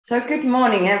So good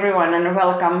morning, everyone, and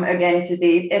welcome again to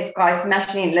the FGuys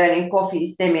Machine Learning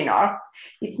Coffee Seminar.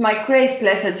 It's my great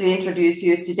pleasure to introduce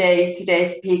you today,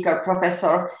 today's speaker,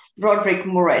 Professor Roderick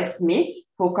Murray-Smith,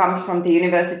 who comes from the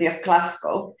University of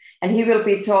Glasgow, and he will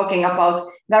be talking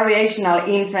about variational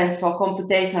inference for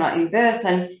computational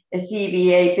inversion, a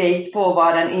CVAE-based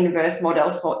forward and inverse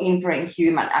models for inferring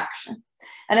human action.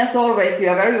 And as always, you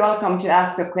are very welcome to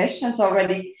ask your questions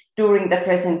already during the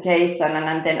presentation,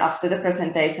 and then after the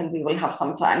presentation, we will have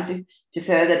some time to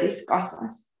further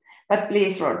discussions. But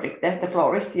please, Roderick, the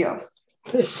floor is yours.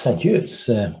 Great, thank you. It's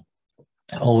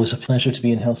always a pleasure to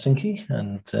be in Helsinki,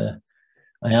 and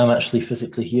I am actually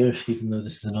physically here, even though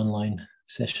this is an online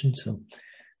session. So,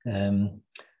 and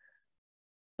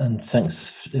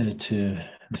thanks to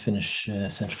the Finnish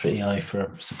Centre for AI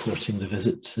for supporting the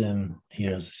visit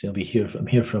here. As I say, I'm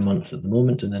here for a month at the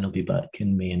moment, and then I'll be back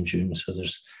in May and June. So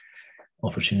there's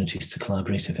opportunities to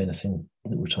collaborate if anything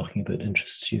that we're talking about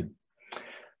interests you.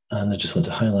 And I just want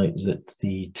to highlight that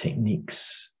the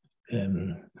techniques,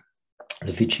 the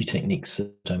Vici techniques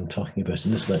that I'm talking about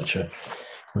in this lecture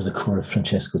were the core of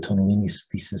Francesco Tonolini's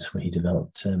thesis, where he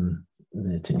developed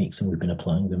the techniques, and we've been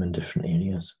applying them in different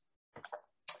areas.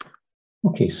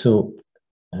 Okay, so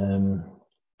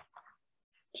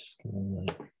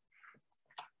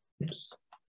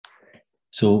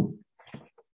so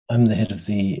I'm the head of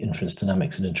the Inference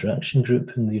Dynamics and Interaction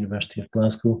group in the University of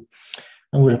Glasgow,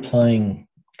 and we're applying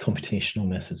computational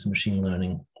methods of machine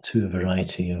learning to a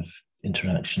variety of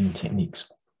interaction techniques,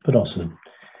 but also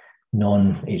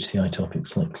non-HCI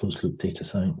topics like closed-loop data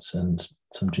science and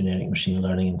some generic machine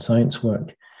learning and science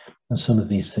work. And some of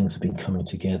these things have been coming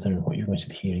together in what you're going to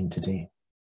be hearing today.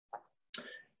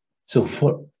 So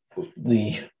what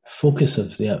the focus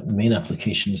of the main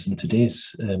applications in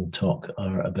today's talk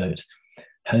are about: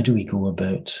 how do we go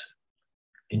about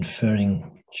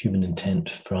inferring human intent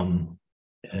from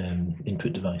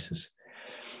input devices?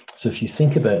 So if you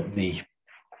think about the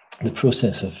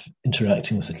process of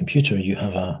interacting with a computer, you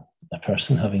have a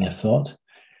person having a thought,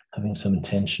 having some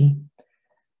intention,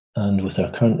 and with our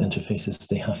current interfaces,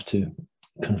 they have to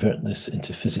convert this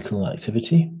into physical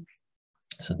activity.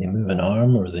 So they move an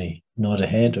arm, or they nod a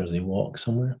head, or they walk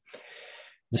somewhere.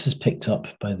 This is picked up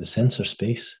by the sensor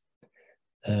space,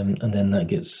 and then that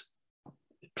gets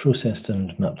processed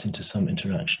and mapped into some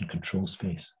interaction control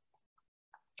space.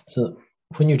 So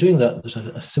when you're doing that, there's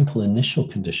a simple initial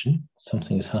condition.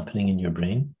 Something is happening in your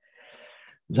brain.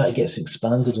 That gets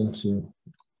expanded into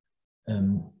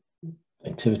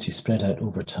activity spread out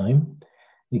over time.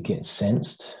 It gets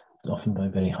sensed, often by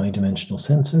very high dimensional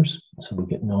sensors. So we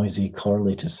get noisy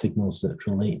correlated signals that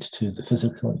relate to the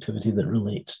physical activity, that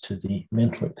relate to the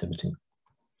mental activity.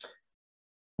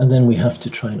 And then we have to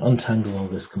try and untangle all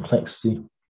this complexity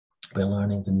by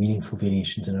learning the meaningful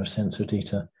variations in our sensor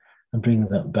data and bring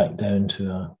that back down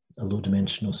to a low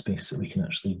dimensional space that we can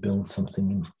actually build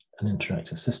something, an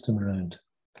interactive system around.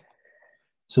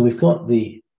 So we've got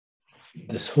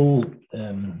this whole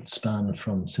span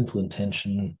from simple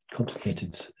intention,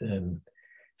 complicated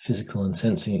physical and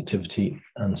sensing activity,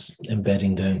 and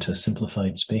embedding down to a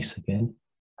simplified space again.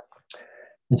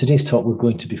 In today's talk, we're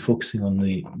going to be focusing on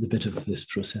the bit of this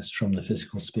process from the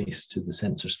physical space to the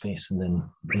sensor space, and then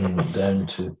bringing it down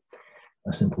to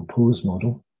a simple pose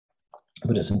model.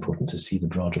 But it's important to see the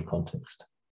broader context.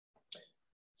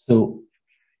 So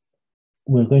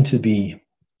we're going to be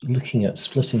looking at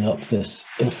splitting up this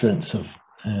inference of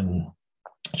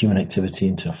human activity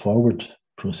into a forward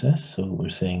process. So we're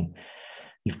saying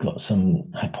you've got some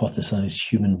hypothesized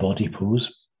human body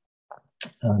pose,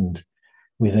 and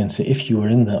we then say, if you were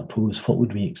in that pose, what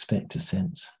would we expect to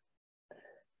sense?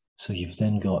 So you've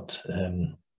then got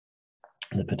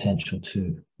the potential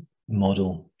to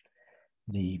model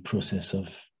the process of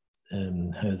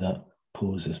how that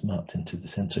pose is mapped into the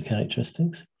sensor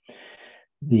characteristics.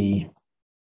 The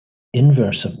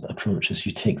inverse approach is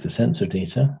you take the sensor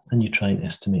data and you try and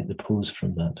estimate the pose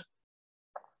from that.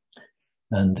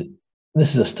 And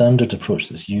this is a standard approach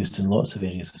that's used in lots of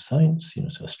areas of science.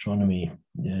 So astronomy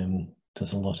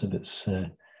does a lot of its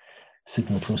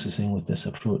signal processing with this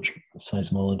approach.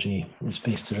 Seismology is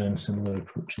based around similar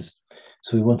approaches.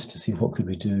 So we wanted to see what could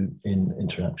we do in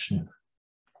interaction.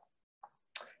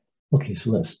 Okay, so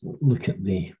let's look at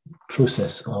the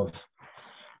process of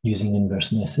using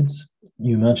inverse methods.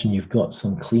 You imagine you've got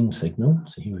some clean signal.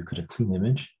 So here we've got a clean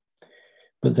image,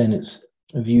 but then it's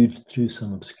viewed through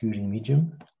some obscuring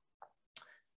medium.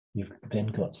 You've then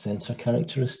got sensor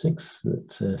characteristics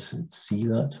that see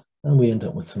that, and we end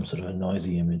up with some sort of a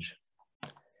noisy image.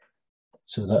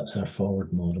 So that's our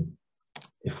forward model.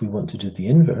 If we want to do the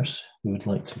inverse, we would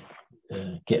like to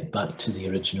get back to the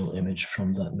original image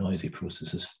from that noisy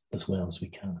process as well as we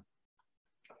can.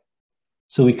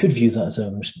 So we could view that as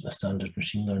a standard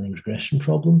machine learning regression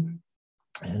problem.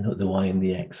 And note the y and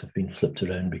the x have been flipped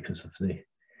around because of the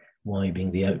y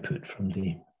being the output from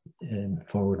the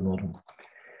forward model.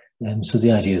 So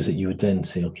the idea is that you would then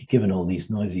say, okay, given all these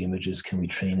noisy images, can we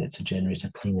train it to generate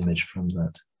a clean image from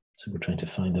that? So we're trying to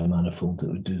find a manifold that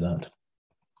would do that.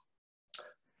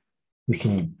 We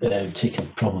can take a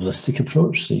probabilistic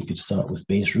approach. So you could start with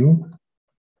Bayes' rule.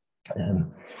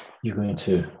 You're going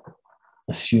to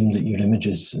assume that your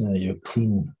images, your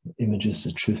clean images,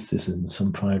 the truth is in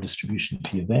some prior distribution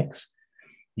P of x.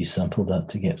 You sample that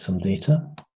to get some data.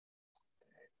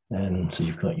 So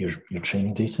you've got your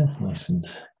training data, nice and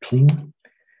clean.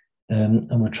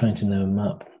 And we're trying to now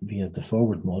map via the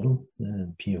forward model,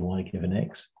 P of y given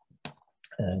x,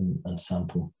 and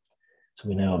sample. So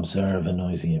we now observe a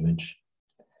noisy image.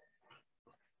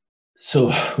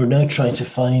 So we're now trying to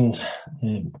find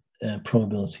the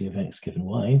probability of x given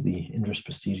y, the inverse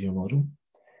posterior model.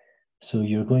 So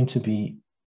you're going to be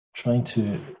trying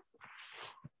to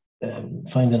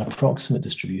find an approximate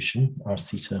distribution, r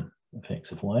theta of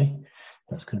x of y.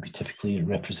 That's going to be typically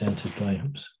represented by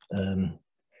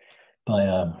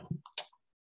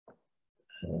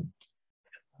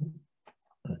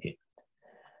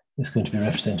it's going to be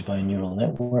represented by a neural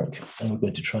network, and we're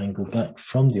going to try and go back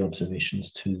from the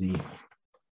observations to the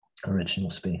original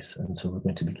space. And so we're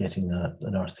going to be getting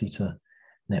an r theta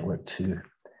network to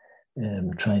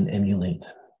try and emulate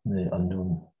the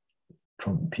unknown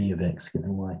from P of x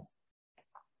given y.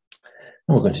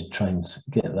 And we're going to try and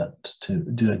get that to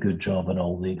do a good job on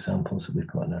all the examples that we've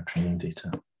got in our training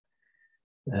data.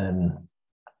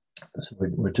 So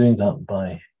we're doing that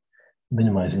by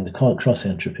minimizing the cross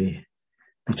entropy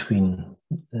between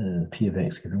P of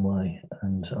x given y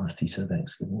and r theta of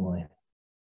x given y.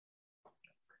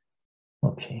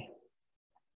 Okay,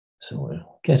 so we're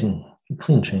getting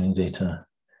clean training data,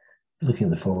 looking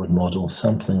at the forward model,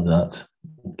 sampling that,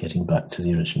 getting back to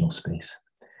the original space.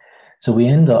 So we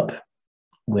end up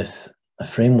with a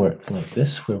framework like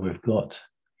this, where we've got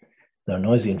our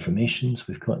noisy informations,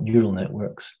 we've got neural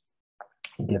networks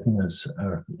giving us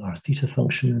our theta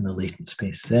function in the latent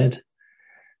space Z.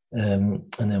 And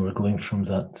then we're going from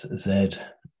that Z,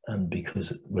 and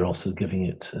because we're also giving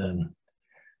it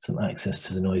some access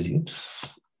to the noisy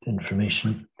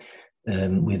information,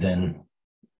 we then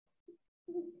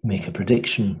make a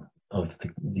prediction of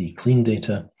the clean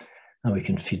data, and we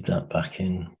can feed that back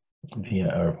in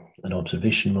via an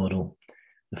observation model,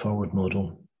 the forward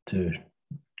model, to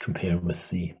compare with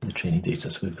the training data.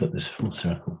 So we've got this full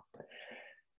circle.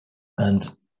 And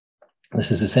this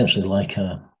is essentially like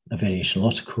a variational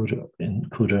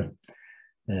autoencoder.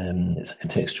 It's a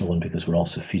contextual one because we're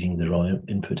also feeding the raw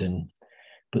input in.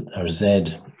 But our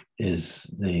Z is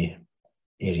the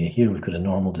area here. We've got a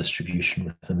normal distribution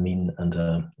with a mean and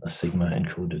a sigma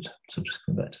encoded. So just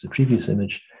going back to the previous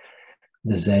image,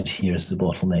 the Z here is the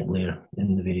bottleneck layer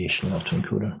in the variational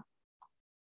autoencoder.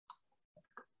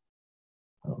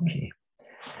 Okay,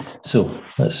 so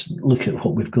let's look at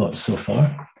what we've got so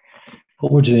far.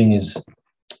 What we're doing is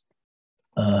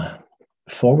a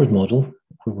forward model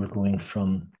where we're going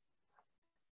from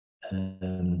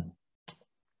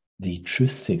the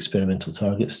truth, the experimental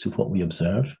targets, to what we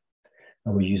observe.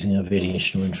 And we're using a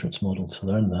variational inference model to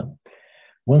learn that.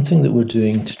 One thing that we're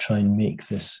doing to try and make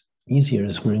this easier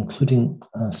is we're including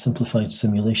a simplified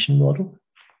simulation model.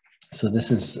 So this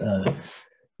is,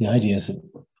 the idea is that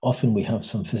often we have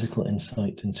some physical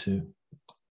insight into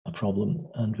a problem,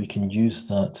 and we can use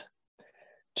that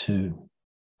to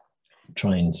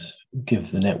try and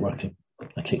give the network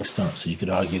a kickstart. So you could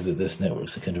argue that this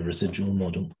network's a kind of residual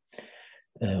model.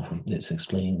 It's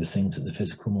explaining the things that the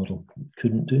physical model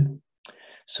couldn't do.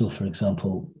 So for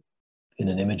example, in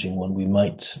an imaging one, we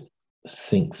might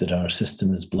think that our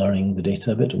system is blurring the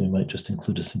data a bit, and we might just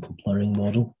include a simple blurring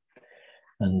model.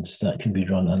 And that can be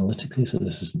run analytically, so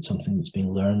this isn't something that's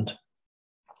being learned.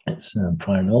 It's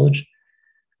prior knowledge.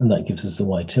 And that gives us the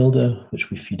y tilde, which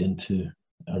we feed into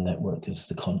our network as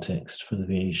the context for the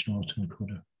variational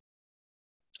autoencoder.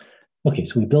 Okay,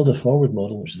 so we build a forward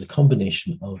model, which is a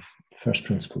combination of first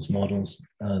principles models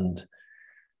and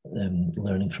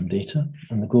learning from data.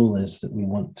 And the goal is that we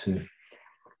want to,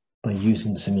 by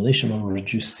using the simulation model,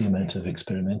 reduce the amount of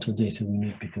experimental data we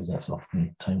need, because that's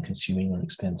often time consuming or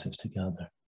expensive to gather.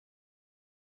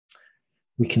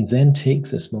 We can then take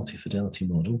this multi-fidelity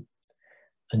model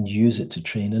and use it to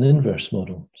train an inverse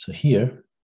model. So here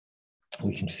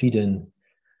we can feed in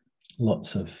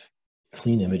lots of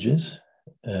clean images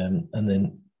and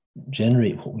then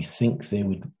generate what we think they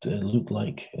would look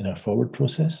like in our forward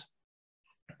process.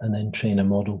 and then train a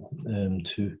model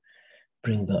to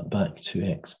bring that back to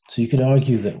X. So you could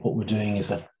argue that what we're doing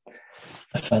is a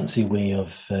fancy way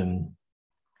of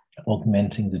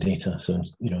augmenting the data. So,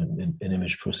 in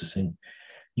image processing,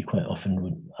 you quite often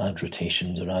would add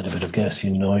rotations or add a bit of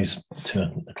Gaussian noise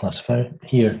to a classifier.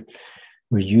 Here,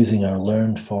 we're using our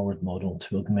learned forward model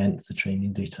to augment the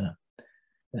training data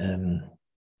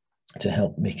to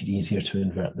help make it easier to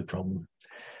invert the problem.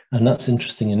 And that's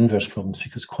interesting in inverse problems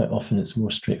because quite often it's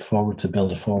more straightforward to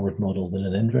build a forward model than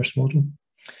an inverse model.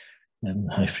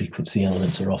 High frequency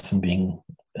elements are often being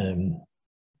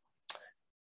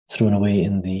thrown away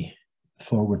in the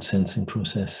forward sensing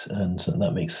process, and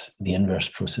that makes the inverse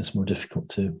process more difficult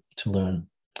to learn.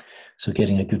 So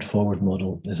getting a good forward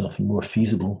model is often more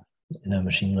feasible in a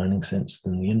machine learning sense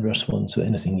than the inverse one. So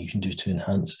anything you can do to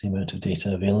enhance the amount of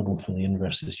data available for the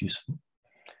inverse is useful.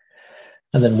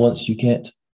 And then once you get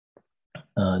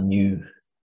a new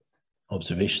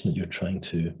observation that you're trying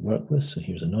to work with, so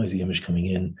here's a noisy image coming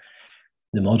in,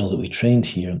 the model that we trained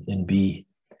here in B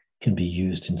can be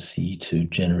used in C to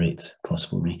generate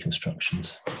possible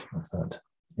reconstructions of that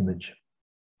image.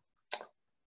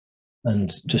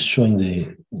 And just showing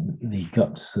the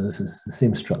guts, so this is the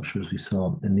same structure as we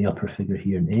saw in the upper figure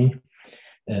here in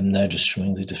A, and now just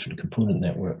showing the different component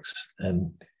networks.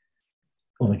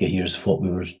 Omega here is what we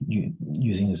were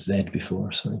using as Z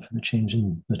before, sorry for the change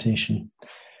in notation.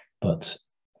 But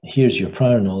here's your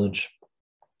prior knowledge.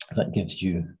 That gives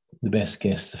you the best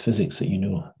guess the physics that you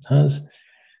know has.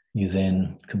 You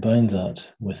then combine that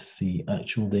with the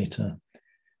actual data,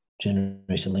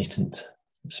 generate a latent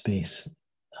space,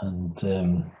 and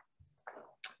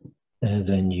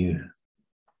then you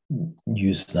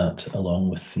use that along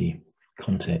with the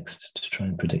context to try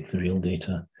and predict the real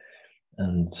data.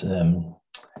 And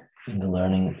in the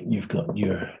learning, you've got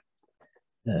your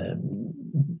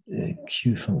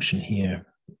Q function here,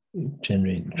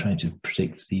 trying to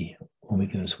predict the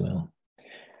omega as well.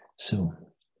 So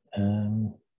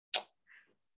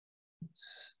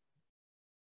let's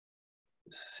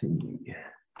see.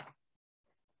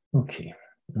 Okay,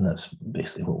 and that's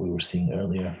basically what we were seeing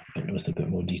earlier, but with a bit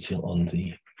more detail on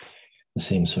the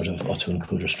same sort of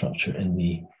autoencoder structure in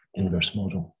the inverse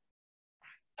model.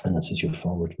 And this is your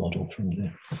forward model from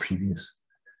the previous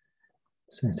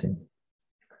setting.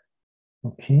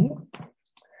 Okay,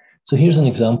 so here's an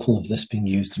example of this being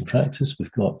used in practice.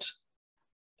 We've got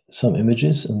some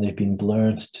images and they've been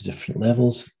blurred to different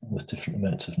levels with different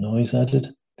amounts of noise added.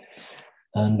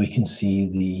 And we can see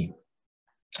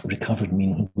the recovered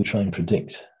mean when we try and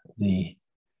predict the,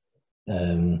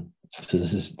 so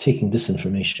this is taking this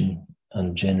information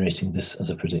and generating this as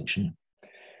a prediction.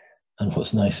 And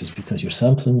what's nice is because you're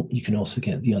sampling, you can also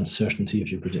get the uncertainty of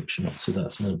your prediction. So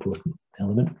that's an important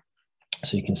element.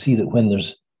 So you can see that when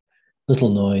there's little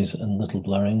noise and little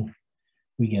blurring,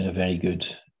 we get a very good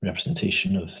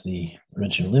representation of the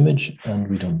original image and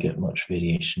we don't get much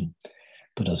variation.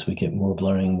 But as we get more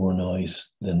blurring, more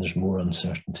noise, then there's more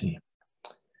uncertainty.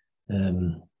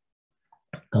 And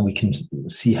we can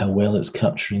see how well it's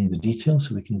capturing the detail.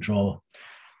 So we can draw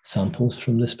samples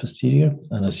from this posterior.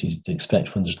 And as you'd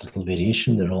expect, when there's little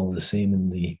variation, they're all the same in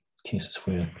the cases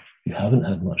where you haven't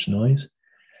had much noise.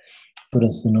 But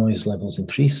as the noise levels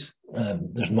increase,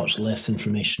 there's much less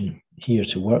information here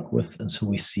to work with. And so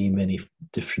we see many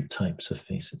different types of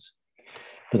faces.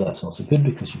 But that's also good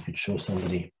because you could show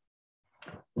somebody,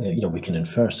 we can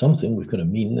infer something. We've got a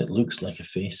mean that looks like a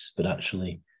face, but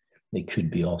actually it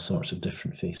could be all sorts of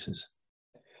different faces.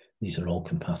 These are all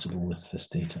compatible with this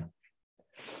data.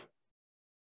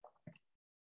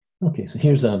 Okay, so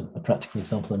here's a practical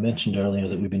example. I mentioned earlier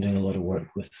that we've been doing a lot of work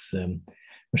with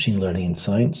machine learning and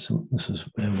science. So this was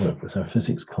work with our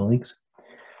physics colleagues.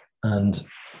 And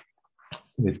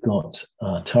we've got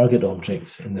a target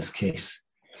object, in this case,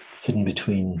 hidden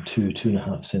between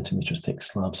 2.5 centimeter thick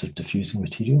slabs of diffusing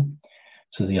material.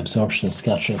 So the absorption and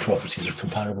scattering properties are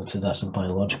comparable to that of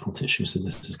biological tissue. So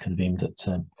this is kind of aimed at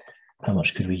how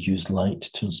much could we use light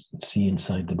to see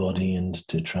inside the body and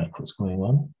to track what's going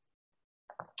on.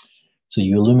 So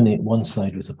you illuminate one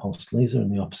side with a pulsed laser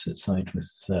and the opposite side with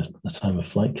a time of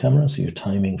flight camera. So you're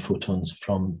timing photons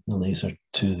from the laser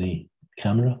to the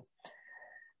camera.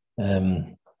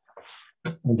 And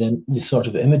then the sort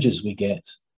of images we get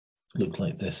look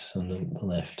like this on the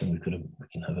left, and we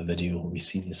can have a video where we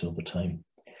see this over time.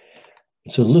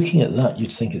 So looking at that,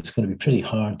 you'd think it's going to be pretty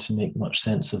hard to make much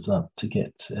sense of that to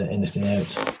get anything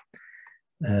out.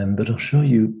 But I'll show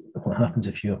you what happens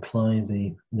if you apply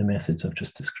the methods I've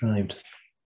just described.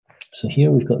 So here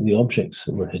we've got the objects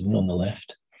that were hidden on the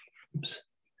left. Oops.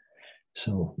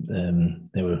 So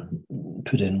they were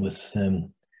put in with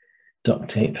duct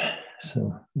tape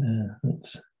So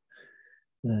that's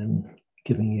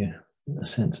giving you a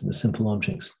sense of the simple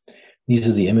objects. These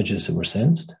are the images that were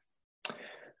sensed.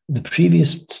 The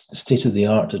previous state of the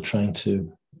art at trying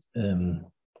to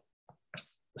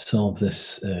solve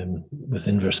this with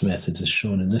inverse methods is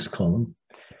shown in this column.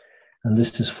 And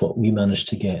this is what we managed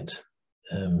to get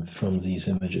from these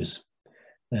images,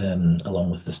 along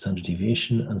with the standard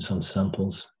deviation and some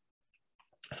samples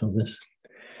from this.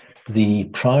 The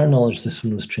prior knowledge this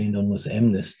one was trained on was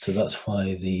MNIST, so that's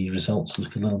why the results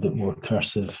look a little bit more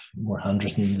cursive, more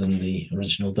handwritten than the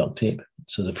original duct tape.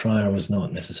 So the prior was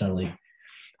not necessarily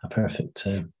a perfect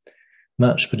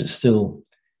match, but it's still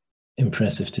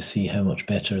impressive to see how much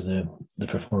better the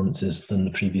performance is than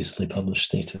the previously published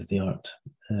state of the art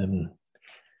in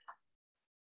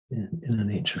a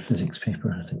Nature Physics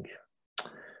paper, I think.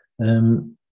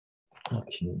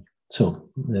 Okay, so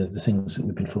the things that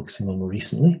we've been focusing on more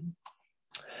recently.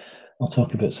 I'll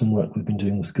talk about some work we've been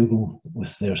doing with Google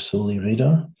with their SOLI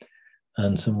radar,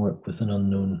 and some work with an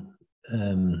unknown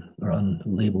or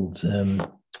unlabeled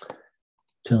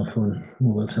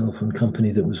mobile telephone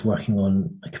company that was working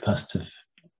on a capacitive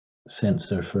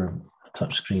sensor for a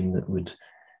touchscreen that would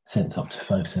sense up to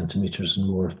 5 centimeters and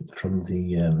more from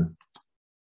the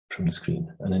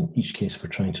screen. And in each case, we're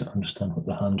trying to understand what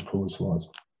the hand pose was.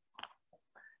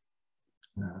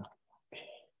 Okay.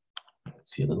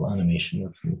 Let's see a little animation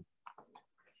of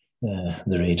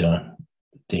the radar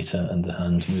data and the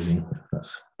hand moving.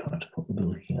 That's part of what we'll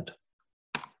be looking at.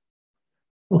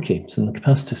 Okay, so on the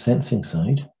capacitive sensing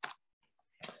side,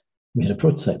 we had a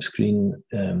prototype screen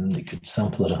that could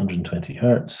sample at 120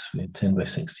 Hertz. We had 10 by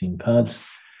 16 pads,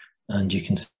 and you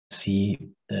can see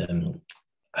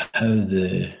how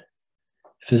the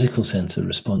physical sensor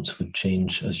response would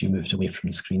change as you moved away from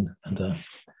the screen, and a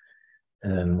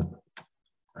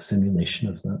simulation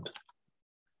of that.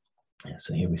 Yeah,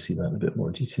 so here we see that in a bit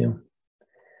more detail.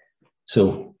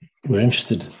 So we're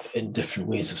interested in different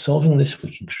ways of solving this.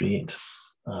 We can create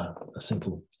a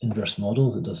simple inverse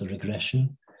model that does a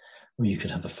regression, or you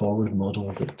could have a forward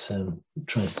model that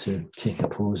tries to take a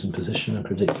pose and position and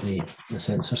predict the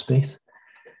sensor space.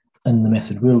 And the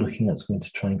method we're looking at is going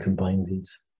to try and combine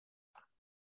these.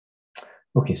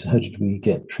 Okay, so how did we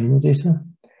get training data?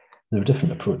 There were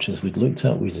different approaches we'd looked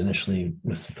at. We'd initially,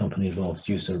 with the company involved,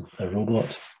 used a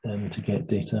robot to get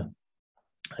data.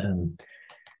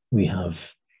 We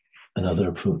have another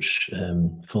approach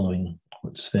following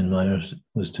what Sven Meyer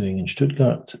was doing in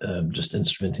Stuttgart, just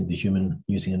instrumenting the human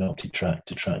using an OptiTrack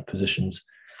to track positions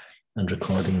and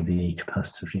recording the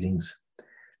capacitive readings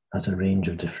at a range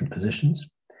of different positions.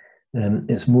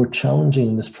 It's more challenging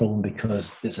in this problem because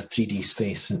it's a 3D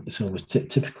space. And so it was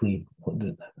typically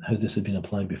how this had been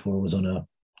applied before was on a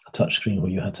touch screen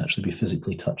where you had to actually be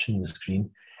physically touching the screen,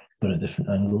 but at different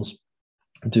angles.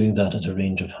 Doing that at a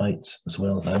range of heights as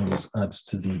well as angles adds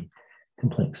to the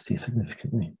complexity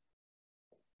significantly.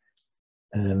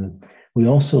 We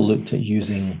also looked at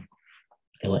using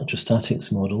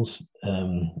electrostatics models.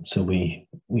 So we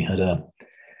had a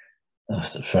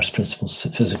first principles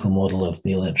physical model of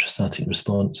the electrostatic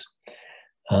response,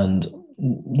 and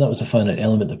that was a finite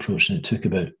element approach, and it took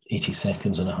about 80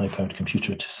 seconds on a high-powered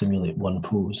computer to simulate one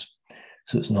pose.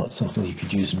 So it's not something you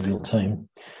could use in real time.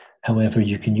 However,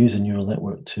 you can use a neural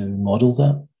network to model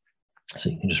that. So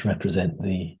you can just represent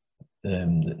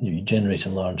you generate a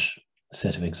large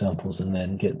set of examples and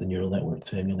then get the neural network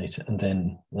to emulate it, and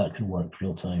then that can work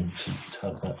real time. So you could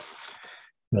have that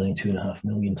running 2.5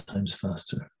 million times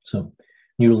faster. So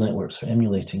neural networks for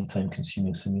emulating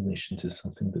time-consuming simulations is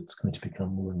something that's going to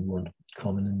become more and more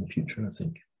common in the future, I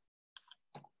think.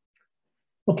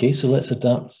 Okay, so let's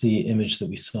adapt the image that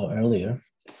we saw earlier.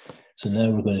 So now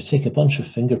we're going to take a bunch of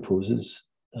finger poses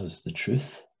as the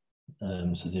truth.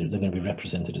 So they're going to be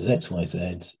represented as X, Y,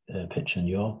 Z, pitch and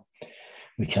yaw.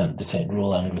 We can't detect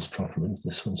roll angles properly with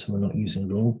this one, so we're not using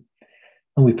roll.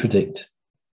 And we predict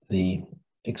the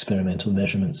experimental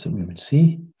measurements that we would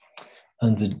see.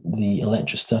 And the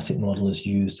electrostatic model is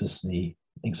used as the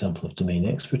example of domain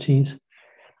expertise.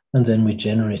 And then we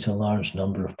generate a large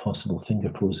number of possible finger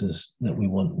poses that we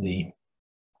want the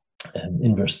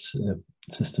inverse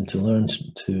system to learn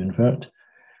to invert.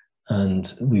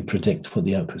 And we predict what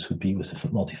the outputs would be with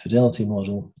a multi-fidelity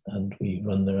model, and we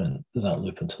run that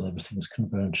loop until everything is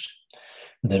converged.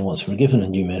 And then once we're given a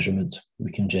new measurement,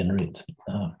 we can generate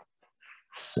a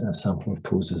sample of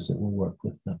poses that will work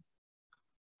with that.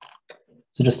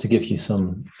 So just to give you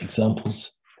some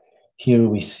examples, here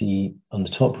we see on the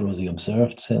top row the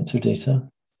observed sensor data,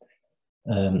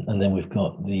 and then we've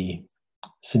got the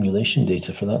simulation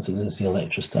data for that. So this is the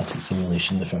electrostatic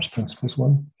simulation, the first principles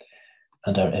one.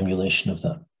 and our emulation of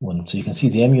that one. So you can see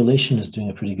the emulation is doing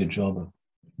a pretty good job of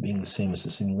being the same as the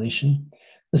simulation.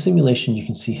 The simulation, you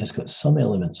can see, has got some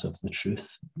elements of the truth.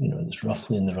 It's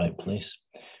roughly in the right place,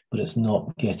 but it's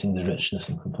not getting the richness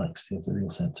and complexity of the real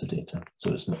sensor data.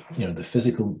 So it's not, the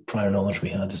physical prior knowledge we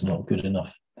had is not good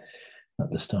enough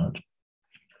at the start.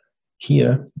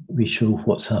 Here, we show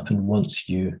what's happened once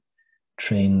you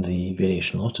train the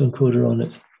variational autoencoder on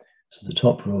it. So the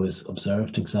top row is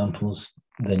observed examples,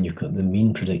 then you've got the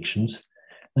mean predictions,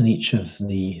 and each of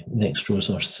the next rows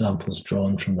are samples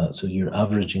drawn from that. So you're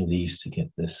averaging these to get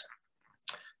this.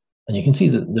 And you can see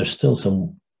that there's still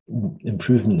some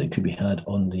improvement that could be had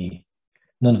on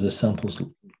none of the samples,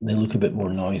 they look a bit more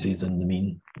noisy than the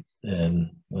mean,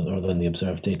 or than the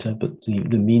observed data, but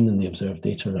the mean and the observed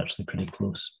data are actually pretty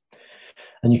close.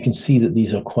 And you can see that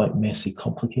these are quite messy,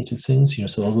 complicated things.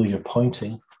 So although you're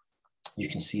pointing, you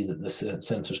can see that this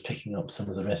sensor is picking up some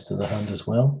of the rest of the hand as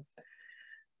well.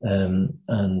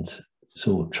 And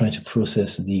so trying to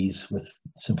process these with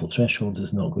simple thresholds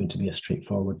is not going to be a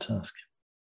straightforward task.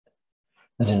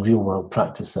 And in real world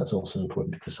practice, that's also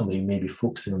important because somebody may be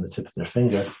focusing on the tip of their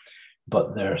finger,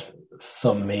 but their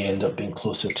thumb may end up being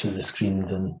closer to the screen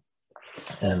than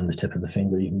the tip of the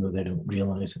finger, even though they don't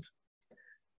realize it.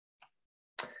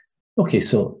 Okay,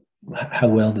 so how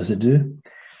well does it do?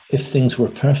 If things were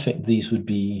perfect, these would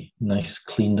be nice,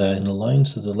 clean diagonal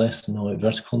lines. So the less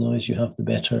vertical noise you have, the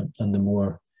better, and the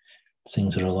more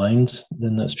things are aligned,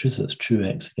 then that's true. So that's true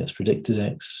X against predicted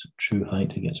X, true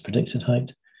height against predicted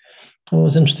height. And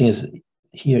what's interesting is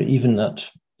here, even at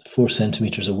 4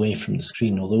 centimeters away from the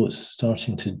screen, although it's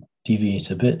starting to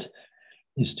deviate a bit,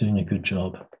 it's doing a good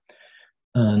job.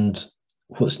 And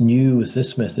what's new with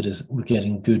this method is we're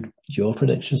getting good yaw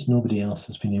predictions. Nobody else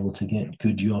has been able to get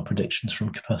good yaw predictions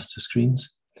from capacitive screens.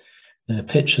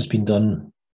 Pitch has been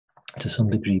done to some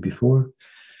degree before.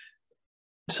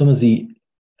 Some of the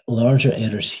larger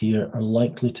errors here are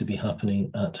likely to be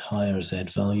happening at higher Z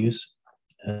values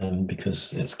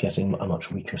because it's getting a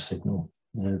much weaker signal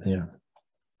there.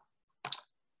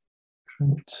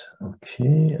 Right,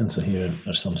 okay, and so here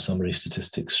are some summary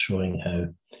statistics showing how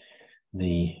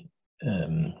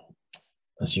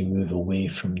as you move away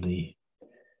from the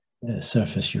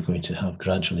surface, you're going to have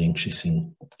gradually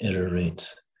increasing error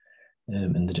rates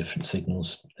in the different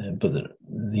signals. But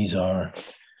these are,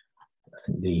 I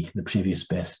think the previous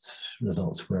best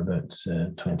results were about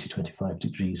 20-25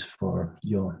 degrees for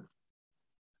yaw.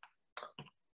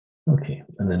 Okay,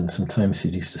 and then some time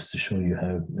series just to show you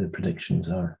how the predictions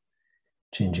are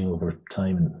changing over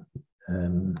time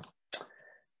and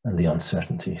the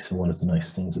uncertainty. So one of the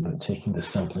nice things about taking the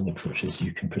sampling approach is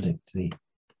you can predict the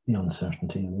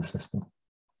uncertainty in the system.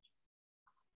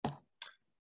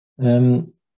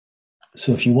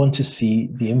 So if you want to see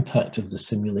the impact of the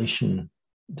simulation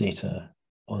data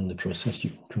on the process,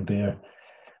 you can compare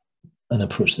an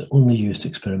approach that only used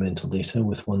experimental data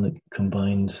with one that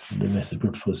combined the method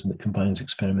we're proposing that combines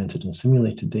experimented and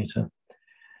simulated data.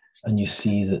 And you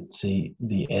see that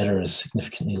the error is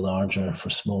significantly larger for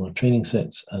smaller training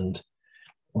sets and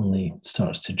only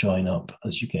starts to join up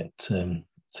as you get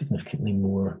significantly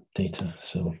more data.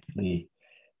 So the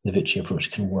Vichy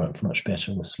approach can work much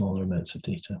better with smaller amounts of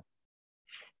data.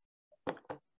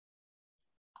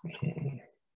 Okay.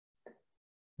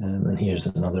 And here's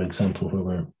another example where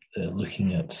we're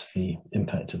looking at the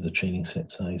impact of the training set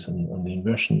size on the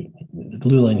inversion. The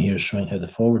blue line here is showing how the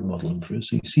forward model improves.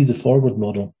 So you see the forward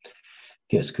model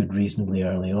gets good reasonably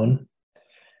early on.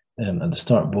 At the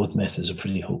start, both methods are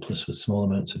pretty hopeless with small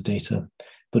amounts of data,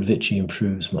 but Vichy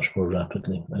improves much more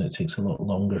rapidly, and it takes a lot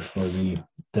longer for the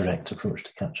direct approach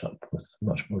to catch up with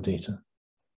much more data.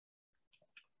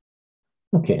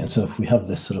 Okay, and so if we have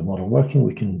this sort of model working,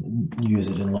 we can use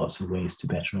it in lots of ways to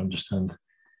better understand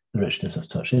the richness of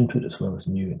touch input, as well as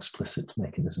new explicit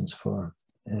mechanisms for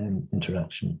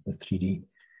interaction with 3D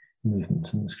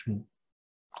movements in the screen.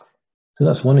 So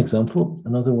that's one example.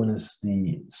 Another one is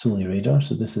the Soli radar.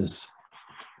 So this is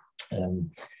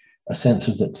a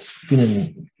sensor that's been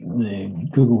in the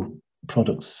Google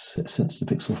products since the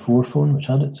Pixel 4 phone, which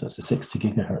had it. So it's a 60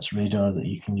 gigahertz radar that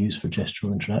you can use for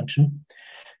gestural interaction.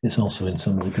 It's also in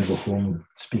some of the Google Home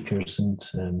speakers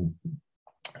and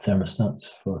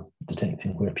thermostats for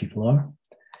detecting where people are.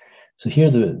 So here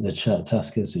the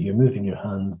task is that you're moving your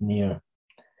hand near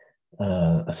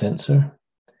a sensor.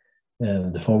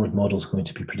 The forward model is going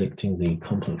to be predicting the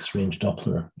complex range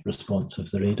Doppler response of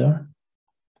the radar.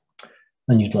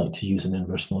 And you'd like to use an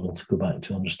inverse model to go back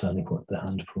to understanding what the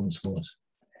hand pose was.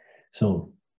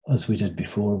 So as we did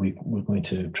before, we're going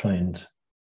to try and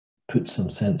put some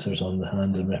sensors on the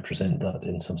hand and represent that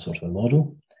in some sort of a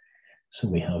model. So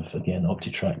we have, again,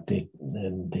 OptiTrack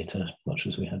data, much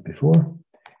as we had before.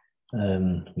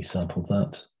 We sampled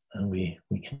that, and we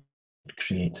can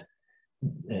create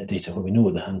data where we know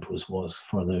what the hand pose was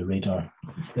for the radar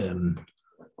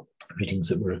readings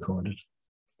that were recorded.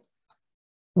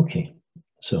 Okay,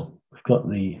 so we've got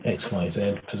the X, Y,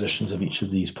 Z positions of each of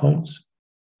these points.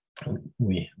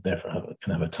 We therefore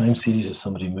can have a time series as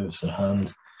somebody moves their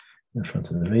hand in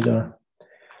front of the radar,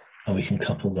 and we can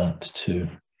couple that to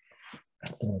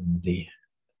the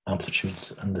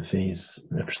amplitudes and the phase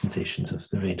representations of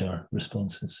the radar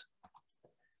responses.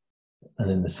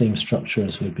 And in the same structure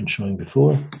as we've been showing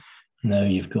before, now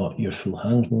you've got your full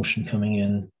hand motion coming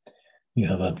in. We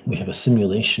have a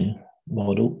simulation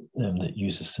model that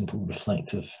uses simple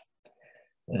reflective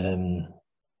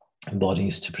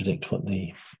bodies to predict what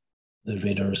the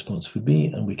radar response would be,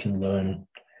 and we can learn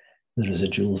the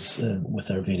residuals with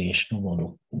our variational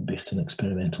model based on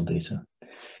experimental data.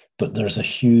 But there's a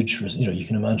huge, you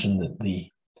can imagine that the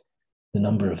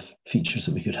number of features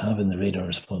that we could have in the radar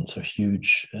response are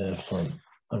huge for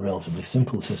a relatively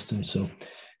simple system. So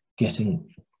getting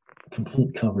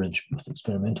complete coverage with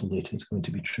experimental data is going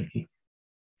to be tricky.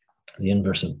 The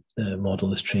inverse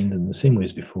model is trained in the same way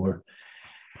as before.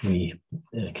 We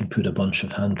can put a bunch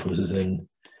of hand poses in,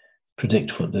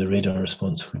 predict what the radar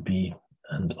response would be,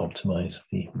 and optimize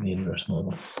the inverse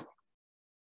model.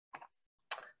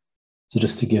 So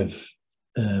just to give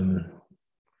an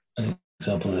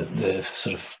example, the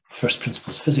sort of first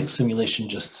principles physics simulation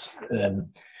just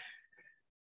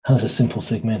has a simple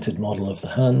segmented model of the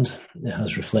hand. It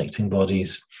has reflecting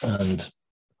bodies, and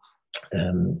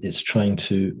it's trying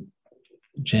to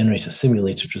generate a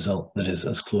simulated result that is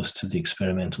as close to the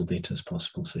experimental data as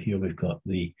possible. So here we've got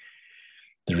the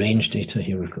range data,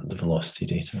 here we've got the velocity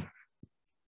data.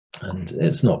 And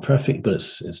it's not perfect, but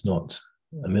it's not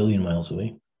a million miles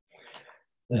away.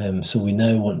 So we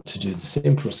now want to do the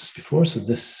same process before. So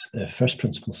this first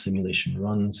principle simulation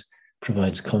runs,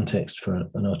 provides context for an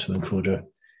autoencoder,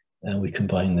 and we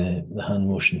combine the hand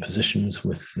motion positions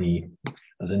with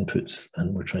as inputs,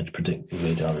 and we're trying to predict the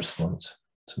radar response.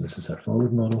 So this is our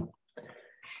forward model,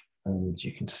 and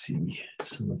you can see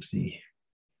some of the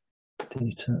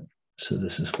data. So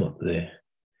this is what the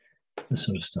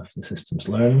sort of stuff the systems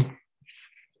learn.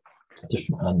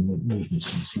 Different hand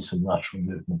movements. You see some lateral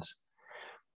movements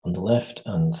on the left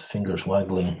and fingers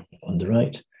waggling on the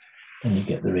right, and you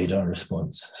get the radar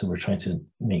response. So we're trying to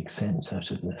make sense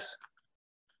out of this.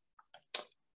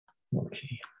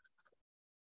 Okay.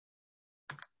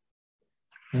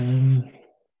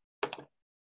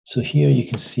 So here you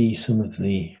can see some of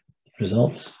the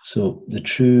results. So the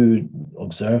true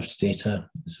observed data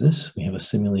is this. We have a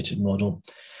simulated model,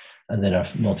 and then our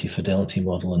multi-fidelity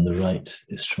model on the right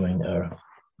is showing our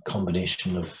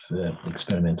combination of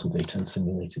experimental data and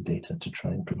simulated data to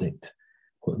try and predict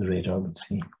what the radar would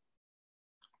see.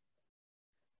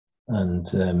 And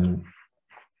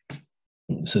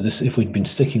so this, if we'd been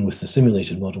sticking with the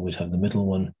simulated model, we'd have the middle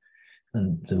one,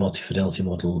 and the multi-fidelity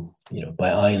model,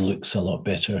 by eye looks a lot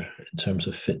better in terms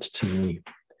of fit to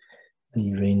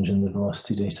the range and the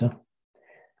velocity data.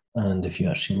 And if you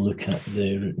actually look at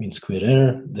the root mean square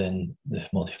error, then the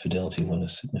multi-fidelity one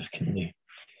is significantly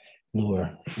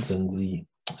lower than the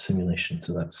simulation.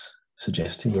 So that's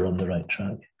suggesting we're on the right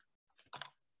track.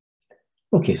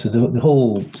 Okay, so the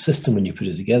whole system, when you put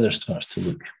it together, starts to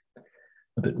look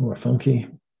a bit more funky.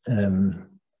 And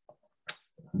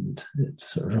it's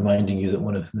sort of reminding you that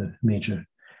one of the major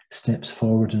steps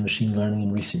forward in machine learning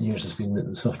in recent years has been that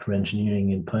the software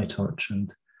engineering in PyTorch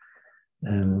and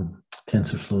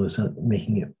TensorFlow is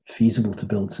making it feasible to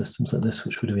build systems like this,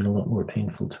 which would have been a lot more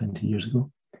painful 20 years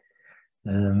ago.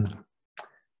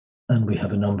 And we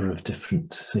have a number of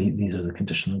different, so these are the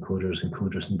conditional encoders,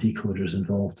 encoders, and decoders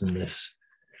involved in this.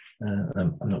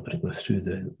 I'm not going to go through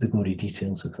the gory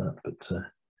details of that, but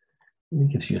it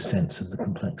gives you a sense of the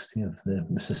complexity of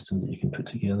the system that you can put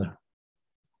together.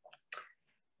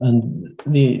 And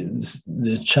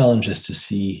the challenge is to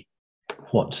see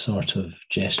what sort of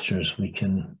gestures we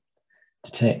can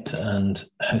detect and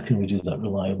how can we do that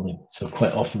reliably. So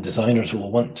quite often designers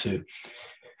will want to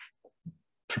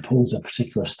propose a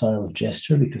particular style of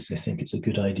gesture because they think it's a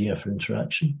good idea for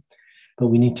interaction, but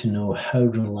we need to know how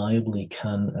reliably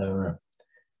can our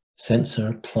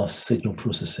sensor plus signal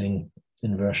processing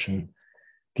inversion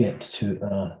get to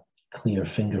a clear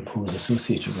finger pose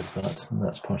associated with that, and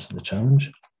that's part of the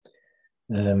challenge.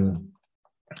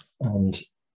 And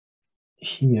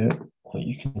here what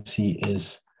you can see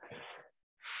is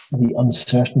the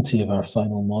uncertainty of our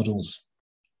final models.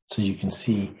 So you can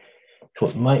see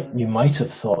what you might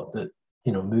have thought that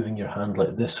moving your hand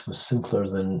like this was simpler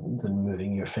than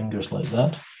moving your fingers like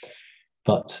that.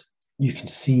 But you can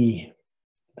see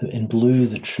in blue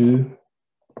the true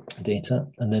data,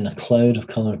 and then a cloud of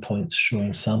color points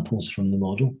showing samples from the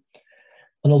model.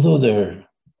 And although they're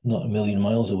not a million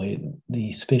miles away,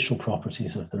 the spatial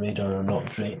properties of the radar are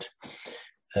not great,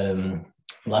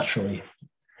 laterally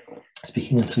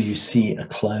speaking, and so you see a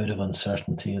cloud of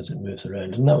uncertainty as it moves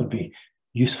around, and that would be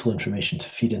useful information to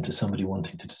feed into somebody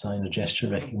wanting to design a gesture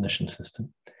recognition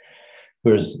system.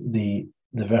 Whereas the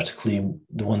vertically,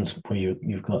 the ones where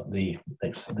you've got the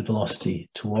velocity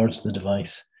towards the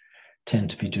device tend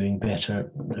to be doing better.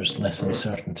 There's less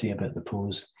uncertainty about the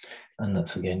pose, and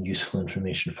that's again useful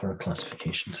information for a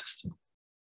classification system.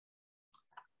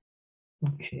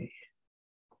 Okay.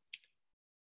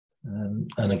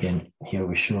 And again, here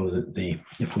we show that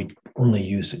if we only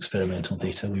used experimental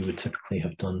data, we would typically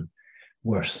have done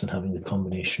worse than having the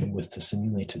combination with the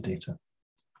simulated data.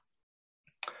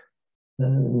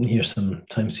 Here's some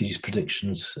time series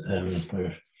predictions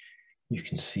where you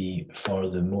can see for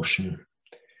the motion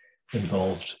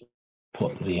involved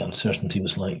what the uncertainty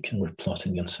was like, and we're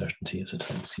plotting the uncertainty as a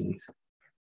time series.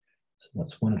 So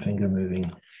that's one finger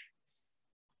moving,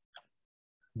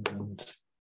 and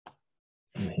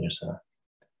here's a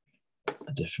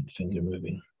different finger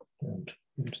moving, and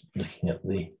looking at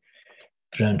the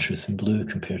ground truth in blue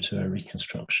compared to our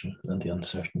reconstruction and the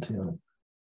uncertainty on it.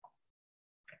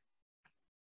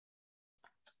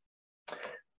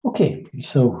 Okay,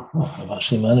 so I've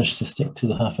actually managed to stick to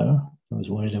the half hour. I was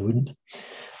worried I wouldn't.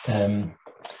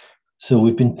 So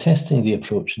we've been testing the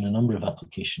approach in a number of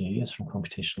application areas, from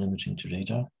computational imaging to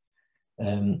radar.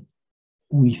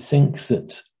 We think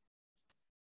that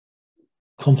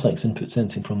complex input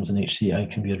sensing problems in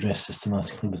HCI can be addressed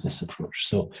systematically with this approach.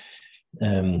 So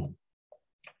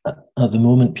at the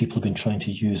moment, people have been trying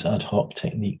to use ad hoc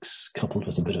techniques coupled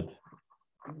with a bit of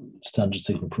standard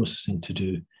signal processing to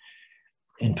do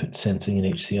input sensing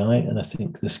in HCI, and I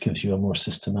think this gives you a more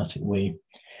systematic way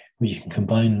where you can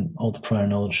combine all the prior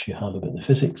knowledge you have about the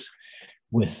physics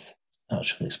with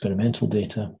actual experimental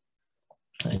data,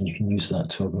 and you can use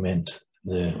that to augment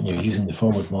using the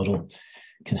forward model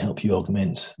can help you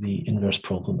augment the inverse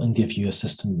problem and give you a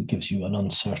system that gives you an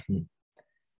uncertain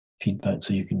feedback.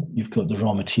 So you've got the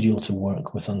raw material to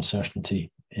work with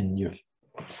uncertainty in your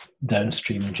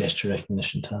downstream gesture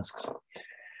recognition tasks.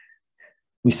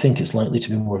 We think it's likely to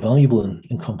be more valuable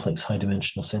in complex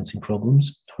high-dimensional sensing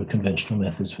problems where conventional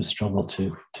methods would struggle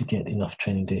to get enough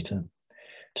training data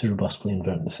to robustly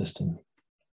invert the system.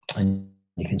 And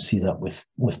you can see that with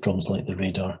problems like the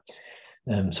radar.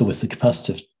 So with the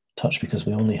capacitive touch, because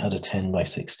we only had a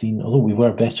 10/16, although we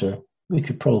were better, we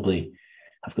could probably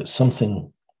have got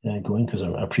something going, because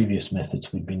our previous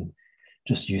methods, we'd been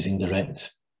just using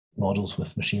direct models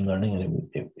with machine learning,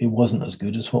 and it wasn't as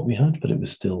good as what we had, but it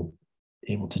was still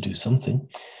able to do something.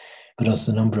 But as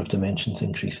the number of dimensions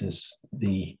increases,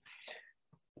 the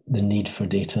need for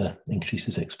data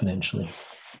increases exponentially.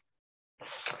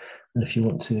 And if you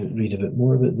want to read a bit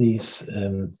more about these,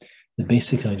 the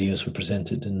basic ideas were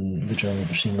presented in the Journal of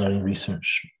Machine Learning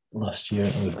Research last year,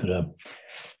 and we've got a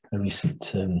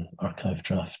recent archive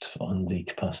draft on the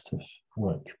capacitive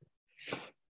work.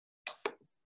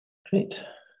 Great.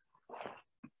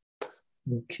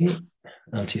 Okay,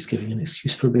 Auntie's giving an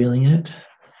excuse for bailing out.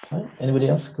 Right. Anybody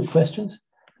else got questions?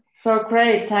 So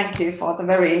great, thank you for the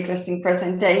very interesting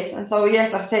presentation. So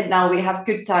yes, as I said, now we have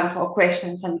good time for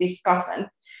questions and discussion.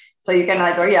 So you can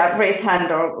either raise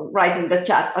hand or write in the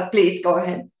chat, but please go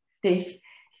ahead, Steve.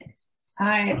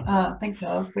 Hi, thank you.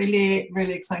 That was really,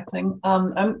 really exciting.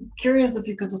 I'm curious if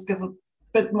you could just give a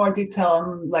bit more detail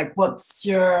on like what's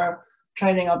your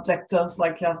training objectives.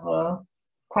 Like you have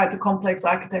quite a complex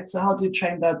architecture. How do you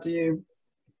train that? Do you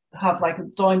have like a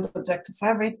joint objective for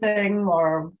everything,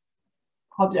 or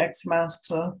how do you actually manage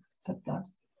to fit that?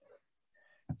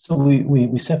 So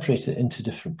we separate it into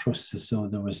different processes. So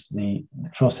there was the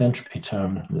cross entropy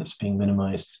term that's being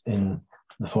minimized in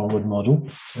the forward model.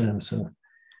 So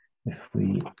if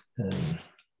we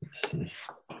let's see.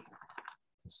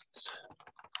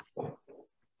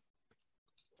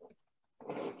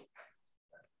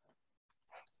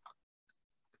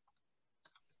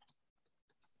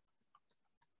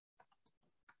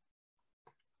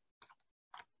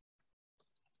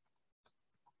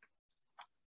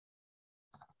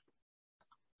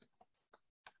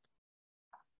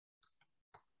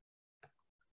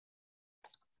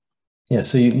 Yeah,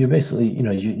 so you basically,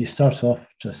 you start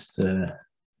off just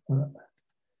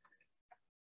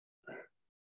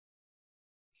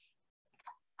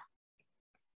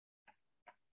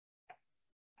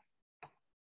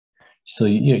So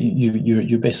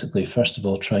you're basically, first of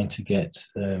all, trying to get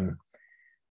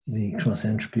the cross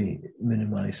entropy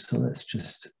minimized. So let's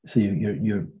just, so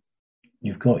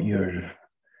you've got your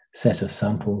set of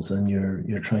samples, and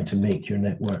you're trying to make your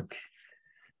network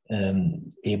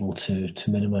able to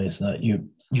minimize that. You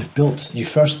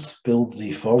first build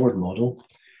the forward model,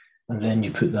 and then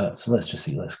you put that. So let's just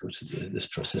see. Let's go to this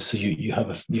process. So you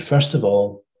first of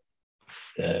all,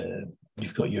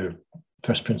 you've got your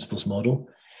first principles model.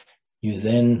 You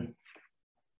then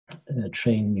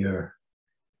train your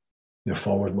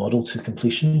forward model to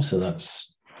completion. So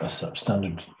that's a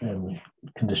standard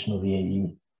conditional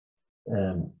VAE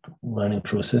learning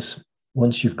process.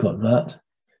 Once you've got that,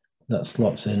 that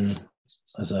slots in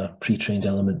as a pre-trained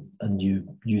element, and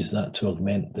you use that to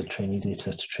augment the trainee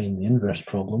data to train the inverse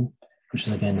problem, which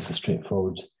is again, it's a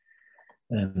straightforward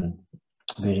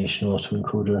variational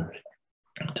autoencoder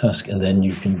task, and then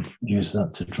you can use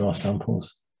that to draw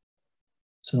samples.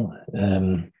 So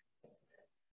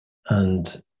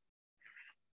and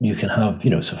you can have,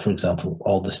 so for example,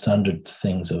 all the standard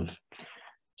things of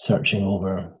searching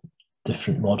over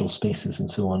different model spaces and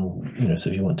so on, so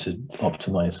if you want to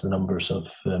optimize the numbers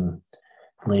of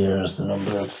layers, the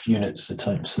number of units, the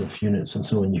types of units and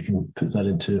so on, you can put that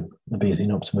into a Bayesian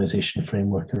optimization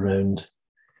framework around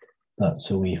that.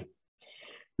 So we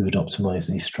would optimize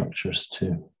these structures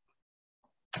to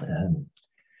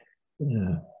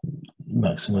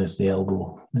maximize the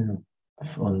elbow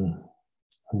on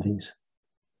these.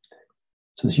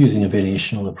 So it's using a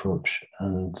variational approach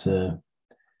and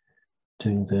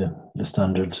doing the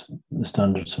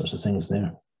standard sorts of things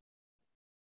there.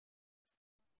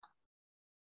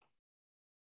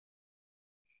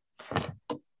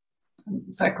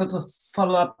 If I could just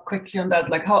follow up quickly on that,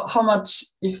 like how much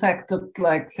effect did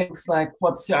things like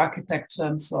what's your architecture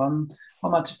and so on, how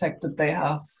much effect did they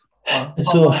have?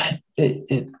 So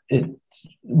that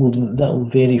will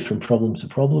vary from problem to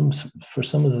problem. For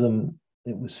some of them,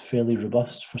 it was fairly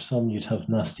robust. For some, you'd have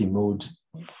nasty mode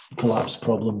collapse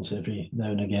problems every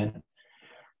now and again.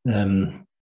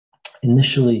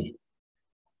 Initially,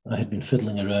 I had been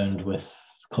fiddling around with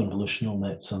convolutional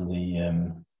nets on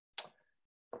the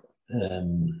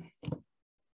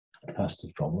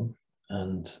capacitive problem,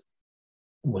 and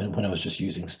when I was just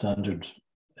using standard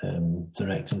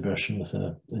direct inversion with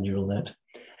a neural net.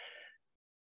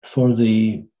 For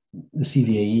the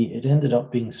CVAE, it ended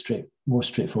up being more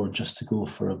straightforward just to go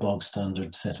for a bog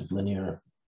standard set of linear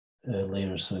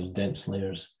layers, so dense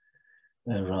layers,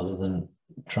 rather than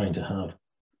trying to have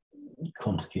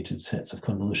complicated sets of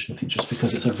convolutional features,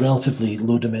 because it's a relatively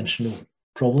low dimensional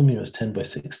problem. It's 10 by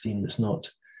 16. It's not,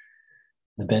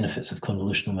 the benefits of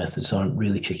convolutional methods aren't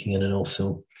really kicking in, and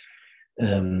also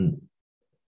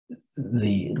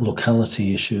the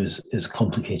locality issue is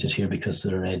complicated here because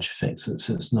there are edge effects.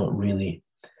 So it's not really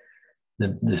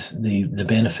the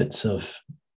benefits of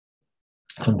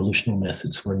convolutional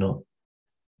methods were not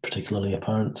particularly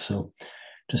apparent. So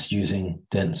just using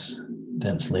dense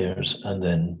layers and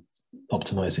then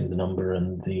optimizing the number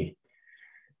and the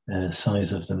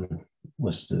size of them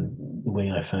was the way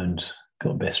I found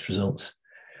got best results.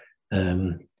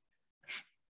 As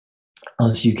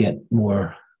you get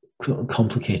more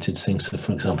complicated things, so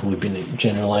for example, we've been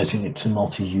generalizing it to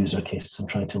multi-user cases and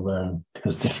trying to learn,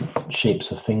 because different shapes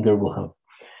of finger will have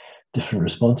different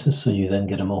responses, so you then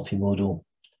get a multimodal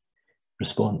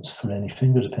response for any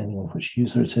finger depending on which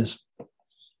user it is,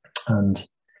 and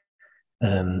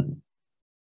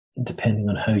depending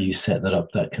on how you set that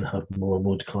up, that can have more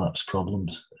mode collapse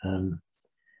problems,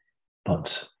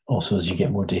 but also as you get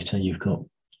more data, you've got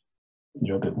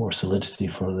a bit more solidity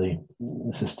for the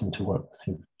system to work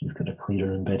with. You've got a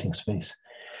clearer embedding space.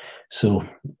 So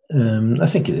I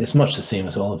think it's much the same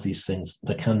as all of these things.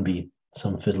 There can be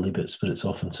some fiddly bits, but it's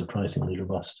often surprisingly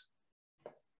robust.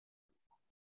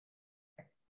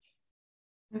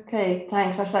 Okay,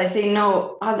 thanks. As I see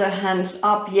no other hands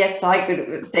up yet, so I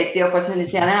could take the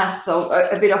opportunity and ask. So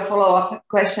a bit of follow-up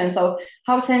question. So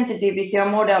how sensitive is your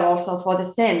model also for the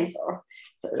sensor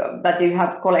that you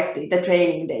have collected the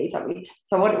training data with?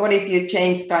 So what if you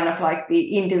change kind of like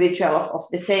the individual of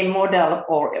the same model,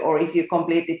 or if you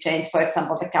completely change, for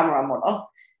example, the camera model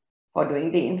for doing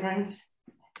the inference?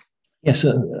 Yeah,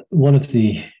 so one of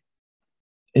the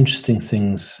interesting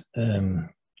things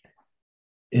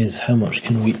is how much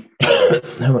can we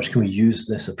use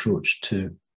this approach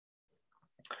to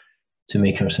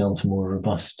make ourselves more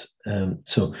robust.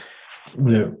 So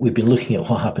we've been looking at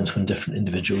what happens when different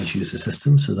individuals use the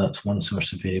system. So that's one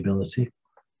source of variability.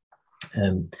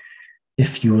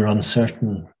 If you were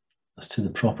uncertain as to the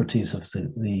properties of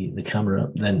the camera,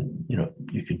 then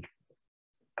you could,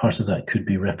 part of that could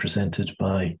be represented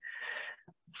by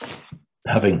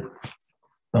having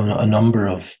a number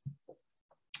of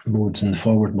modes in the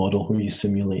forward model where you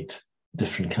simulate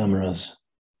different cameras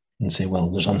and say, well,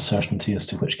 there's uncertainty as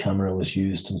to which camera was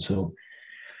used, and so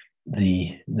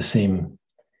the same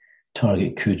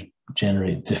target could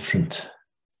generate different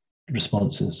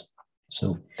responses.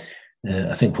 So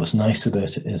I think what's nice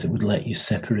about it is it would let you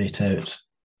separate out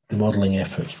the modeling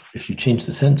effort. If you change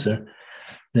the sensor,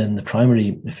 then the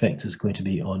primary effect is going to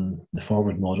be on the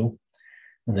forward model,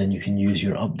 and then you can use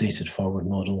your updated forward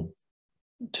model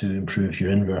to improve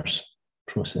your inverse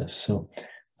process. So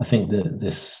I think that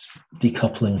this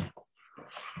decoupling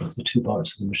of the two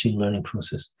parts of the machine learning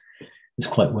process is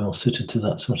quite well suited to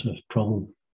that sort of problem.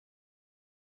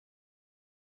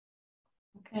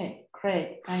 Okay,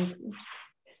 great, thank you.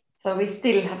 So we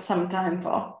still have some time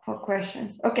for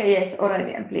questions. Okay, yes,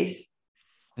 Aurélien, please.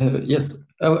 Yes,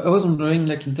 I was wondering,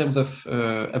 like in terms of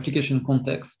application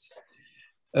context.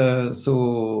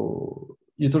 So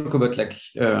you talk about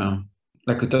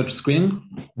like a touch screen,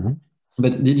 mm-hmm.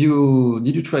 But did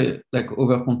you try like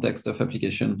over context of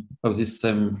application of this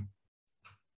same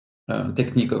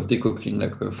technique of decoupling,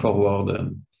 like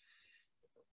forward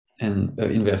and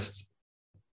inverse?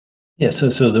 Yeah, so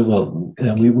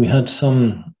we had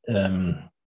some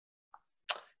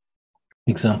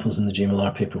examples in the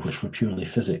GMLR paper which were purely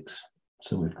physics.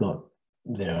 So we've got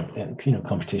there,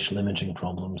 computational imaging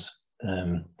problems,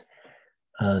 and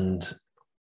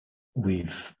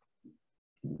we've,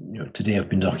 today I've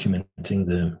been documenting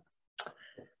the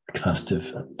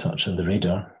capacitive touch and the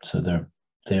radar. So the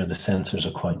sensors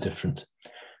are quite different.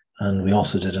 And we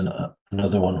also did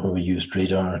another one where we used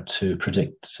radar to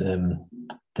predict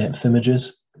depth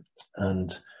images,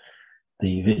 and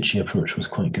the Vichy approach was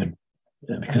quite good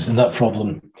because in that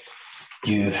problem,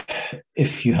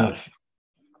 if you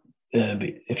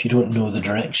don't know the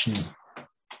direction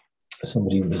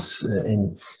somebody was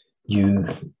in, you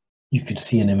could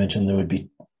see an image and there would be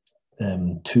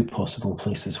two possible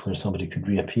places where somebody could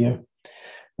reappear.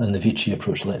 And the Vichy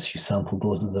approach lets you sample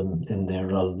both of them in there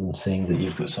rather than saying that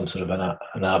you've got some sort of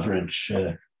an average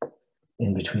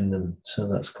in between them. So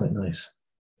that's quite nice.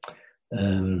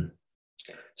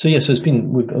 So yes, it's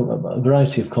been a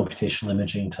variety of computational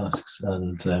imaging tasks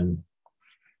and then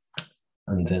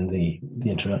the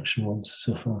interaction ones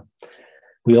so far.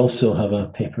 We also have a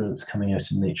paper that's coming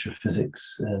out in Nature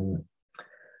Physics in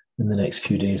the next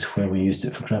few days where we used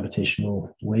it for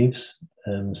gravitational waves.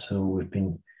 So we've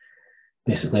been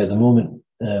basically at the moment,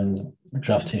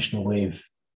 gravitational wave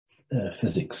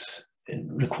physics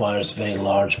requires very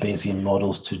large Bayesian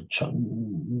models to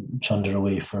chunder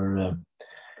away for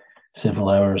several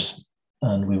hours,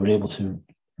 and we were able to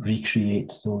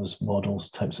recreate those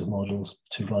types of models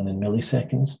to run in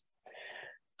milliseconds.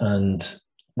 And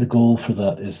the goal for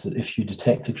that is that if you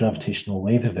detect a gravitational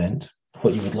wave event,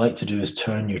 what you would like to do is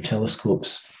turn your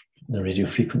telescopes, the radio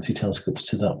frequency telescopes,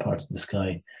 to that part of the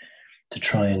sky to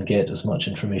try and get as much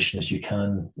information as you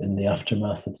can in the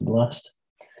aftermath of the blast.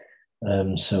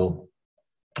 So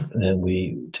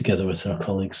we, together with our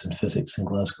colleagues in physics in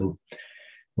Glasgow,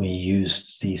 we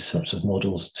used these sorts of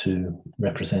models to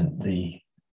represent the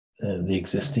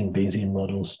existing Bayesian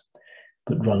models,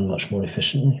 but run much more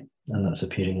efficiently. And that's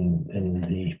appearing in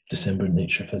the December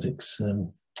Nature Physics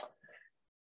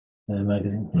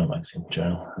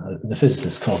journal. The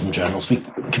physicists call them journals. We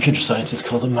computer scientists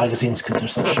call them magazines because they're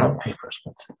such short papers.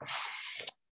 But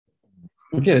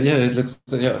okay, yeah, it looks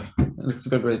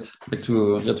super great. Like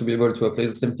to be able to apply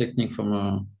the same technique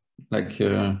from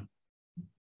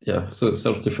so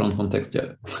such different context.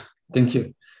 Yeah, thank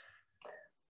you.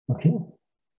 Okay.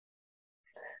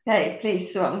 Hey,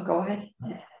 please, Suam, go ahead.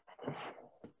 Thanks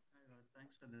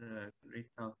for the great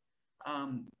talk.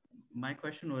 My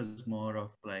question was more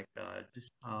of like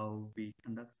just how we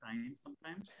conduct science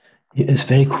sometimes. It's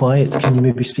very quiet. Can you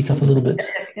maybe speak up a little bit?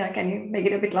 Yeah, can you make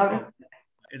it a bit louder?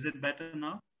 Is it better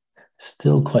now?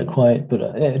 Still quite quiet, but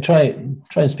try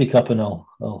and speak up, and I'll.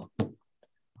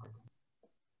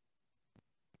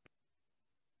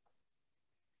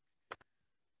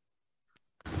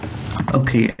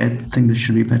 Okay, I think this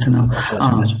should be better now.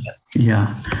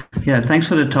 Yeah. Thanks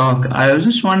for the talk. I was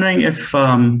just wondering if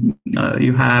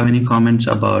you have any comments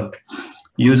about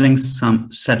using some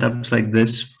setups like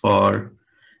this for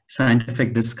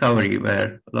scientific discovery,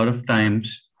 where a lot of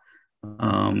times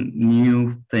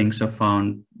new things are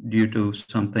found due to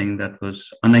something that was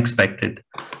unexpected.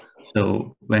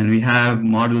 So when we have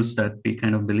models that we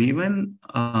kind of believe in,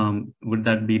 would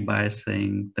that be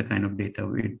biasing the kind of data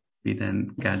we'd be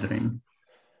then gathering?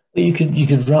 You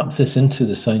could wrap this into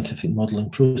the scientific modeling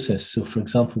process. So for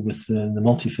example, with the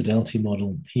multi-fidelity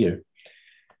model here,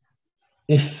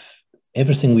 if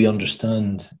everything we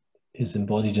understand is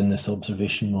embodied in this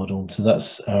observation model. So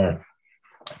that's our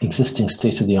existing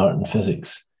state of the art in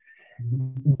physics.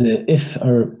 If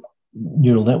our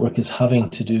neural network is having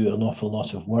to do an awful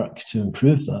lot of work to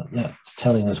improve that, that's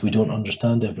telling us we don't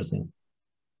understand everything.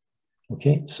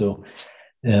 Okay, so,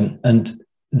 and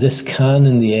this can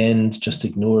in the end just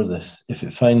ignore this. If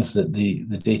it finds that the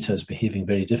data is behaving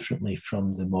very differently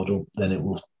from the model, then it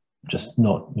will just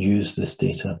not use this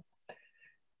data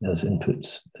as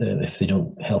inputs if they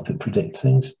don't help it predict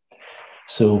things.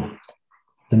 So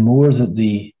the more that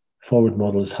the forward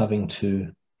model is having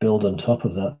to build on top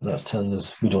of that, that's telling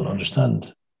us we don't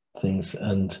understand things.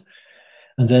 And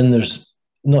then there's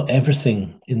not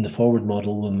everything in the forward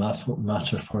model will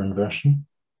matter for inversion.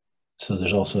 So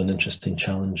there's also an interesting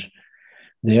challenge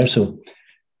there. So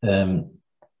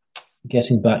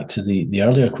getting back to the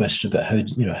earlier question about how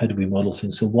do we model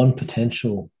things. So one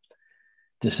potential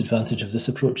disadvantage of this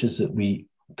approach is that we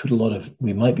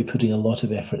might be putting a lot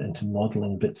of effort into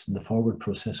modeling bits in the forward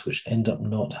process, which end up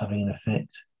not having an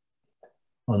effect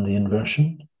on the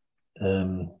inversion.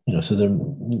 So there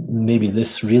maybe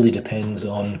this really depends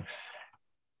on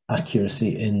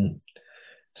accuracy in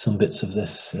some bits of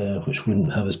this, which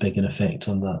wouldn't have as big an effect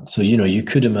on that. So you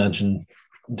could imagine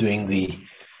doing the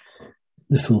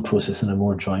full process in a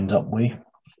more joined up way,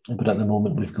 but at the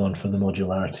moment we've gone for the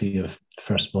modularity of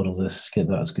first model this, get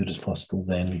that as good as possible,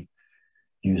 then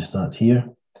use that here.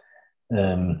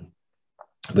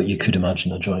 But you could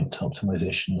imagine a joint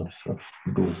optimization of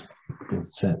both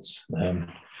sets.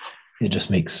 It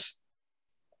just makes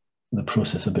the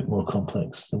process a bit more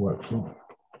complex, the workflow.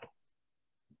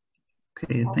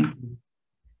 Okay, thank you.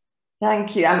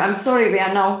 Thank you. I'm sorry we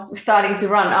are now starting to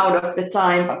run out of the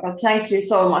time, but thank you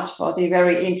so much for the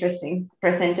very interesting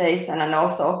presentation and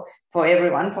also for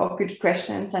everyone for good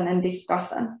questions and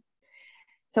discussion.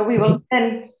 So we will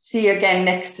then see you again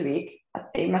next week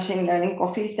at the Machine Learning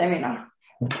Coffee Seminar.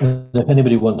 If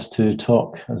anybody wants to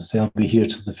talk, as I say, I'll be here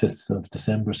till the 5th of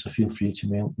December, so feel free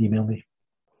to email me.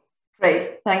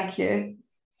 Great, thank you.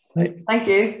 Right. Thank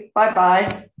you,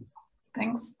 bye-bye.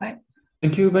 Thanks, bye.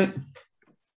 Thank you, bye.